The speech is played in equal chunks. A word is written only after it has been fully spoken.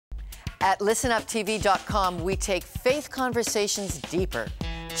At listenuptv.com, we take faith conversations deeper.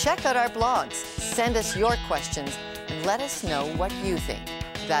 Check out our blogs, send us your questions, and let us know what you think.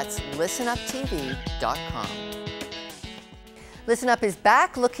 That's listenuptv.com. Listen Up is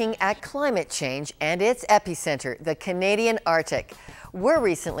back looking at climate change and its epicenter, the Canadian Arctic. We're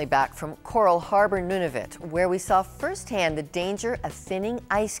recently back from Coral Harbour, Nunavut, where we saw firsthand the danger a thinning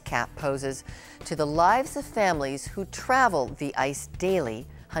ice cap poses to the lives of families who travel the ice daily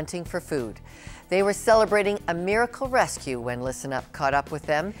hunting for food. They were celebrating a miracle rescue when Listen Up caught up with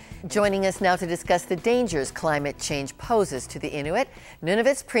them. Joining us now to discuss the dangers climate change poses to the Inuit,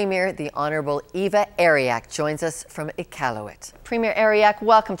 Nunavut's Premier, the Honourable Eva Aariak, joins us from Iqaluit. Premier Aariak,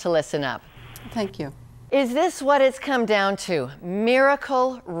 welcome to Listen Up. Thank you. Is this what it's come down to?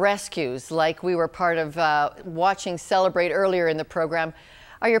 Miracle rescues like we were part of watching Celebrate earlier in the program.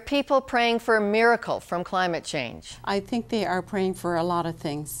 Are your people praying for a miracle from climate change? I think they are praying for a lot of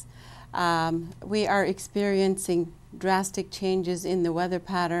things. We are experiencing drastic changes in the weather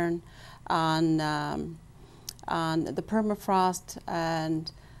pattern, on the permafrost,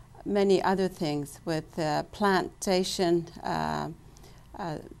 and many other things with plantation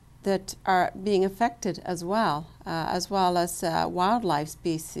that are being affected as well as wildlife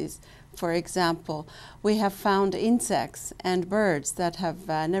species. For example, we have found insects and birds that have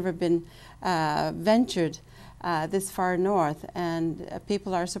never been ventured this far north, and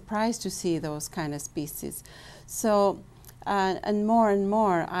people are surprised to see those kind of species. So, and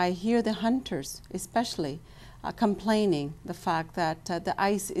more, I hear the hunters especially complaining the fact that the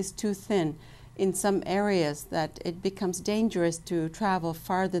ice is too thin in some areas, that it becomes dangerous to travel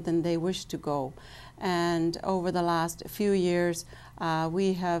farther than they wish to go. And over the last few years,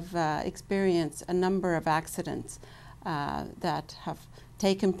 we have experienced a number of accidents that have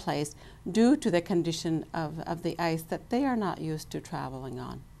taken place due to the condition of the ice that they are not used to traveling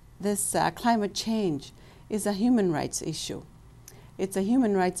on. This climate change is a human rights issue. It's a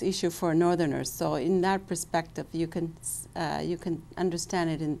human rights issue for Northerners, so in that perspective you can understand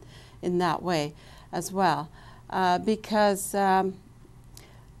it in that way as well, because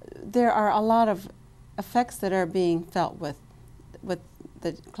there are a lot of effects that are being felt with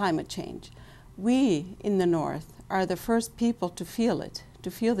the climate change. We in the North are the first people to feel it,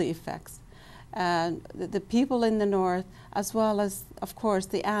 to feel the effects. And the people in the North, as well as, of course,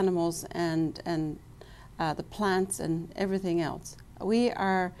 the animals and the plants and everything else. We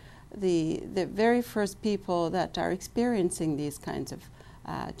are the very first people that are experiencing these kinds of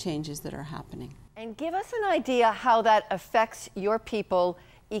changes that are happening. And give us an idea how that affects your people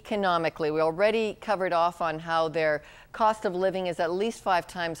economically. We already covered off on how their cost of living is at least 5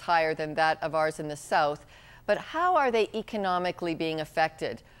 times higher than that of ours in the South. But how are they economically being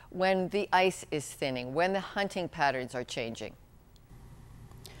affected when the ice is thinning, when the hunting patterns are changing?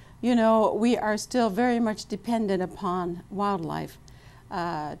 You know, we are still very much dependent upon wildlife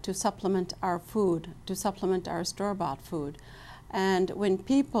to supplement our food, to supplement our store-bought food. And when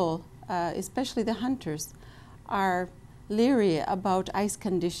people, especially the hunters, are leery about ice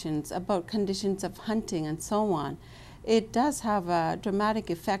conditions, about conditions of hunting and so on, it does have a dramatic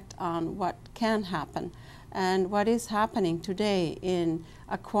effect on what can happen and what is happening today in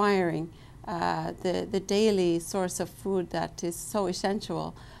acquiring the daily source of food that is so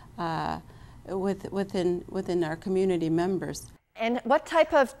essential within our community members. And what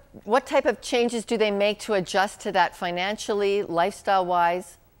type of changes do they make to adjust to that financially,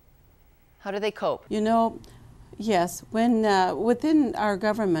 lifestyle-wise? How do they cope? You know, yes, when within our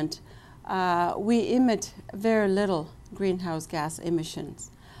government, we emit very little greenhouse gas emissions,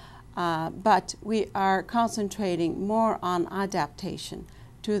 but we are concentrating more on adaptation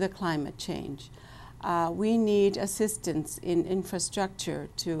to the climate change. We need assistance in infrastructure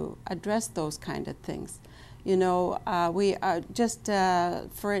to address those kind of things. You know, we are just,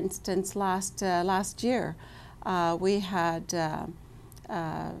 for instance, last year, we had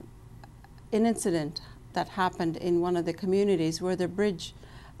an incident that happened in one of the communities where the bridge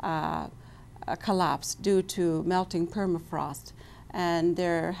collapsed due to melting permafrost, and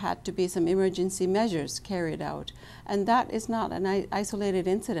there had to be some emergency measures carried out. And that is not an isolated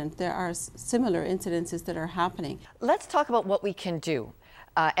incident. There are similar incidences that are happening. Let's talk about what we can do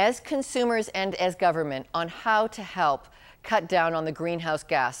as consumers and as government on how to help cut down on the greenhouse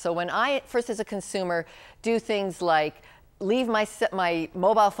gas. So when I, first as a consumer, do things like leave my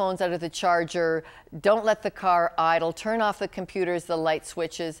mobile phones out of the charger, don't let the car idle, turn off the computers, the light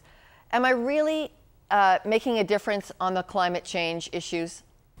switches, am I really making a difference on the climate change issues?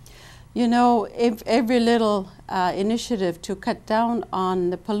 You know, if every little initiative to cut down on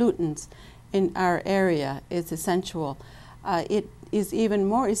the pollutants in our area is essential. is even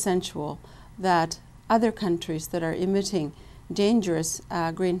more essential that other countries that are emitting dangerous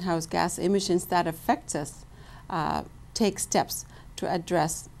greenhouse gas emissions that affect us take steps to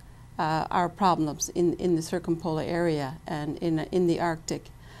address our problems in the circumpolar area and in the Arctic.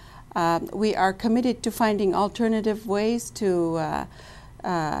 We are committed to finding alternative ways to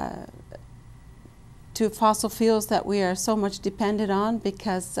fossil fuels that we are so much dependent on,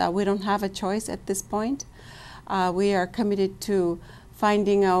 because we don't have a choice at this point. We are committed to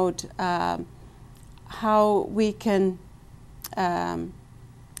finding out how we can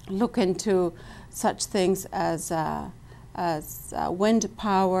look into such things as wind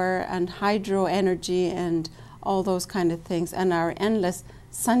power and hydro energy and all those kind of things, and our endless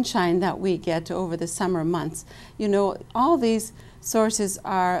sunshine that we get over the summer months. You know, all these sources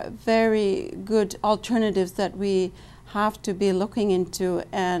are very good alternatives that we have to be looking into,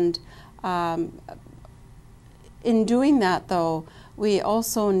 and in doing that, though, we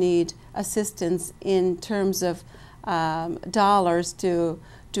also need assistance in terms of dollars to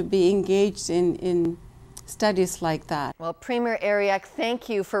be engaged in studies like that. Well, Premier Aariak, thank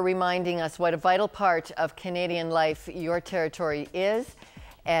you for reminding us what a vital part of Canadian life your territory is.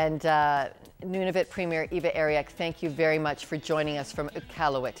 And Nunavut Premier Eva Aariak, thank you very much for joining us from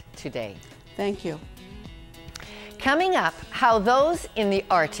Iqaluit today. Thank you. Coming up, how those in the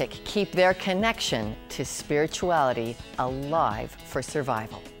Arctic keep their connection to spirituality alive for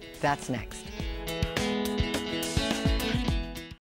survival. That's next.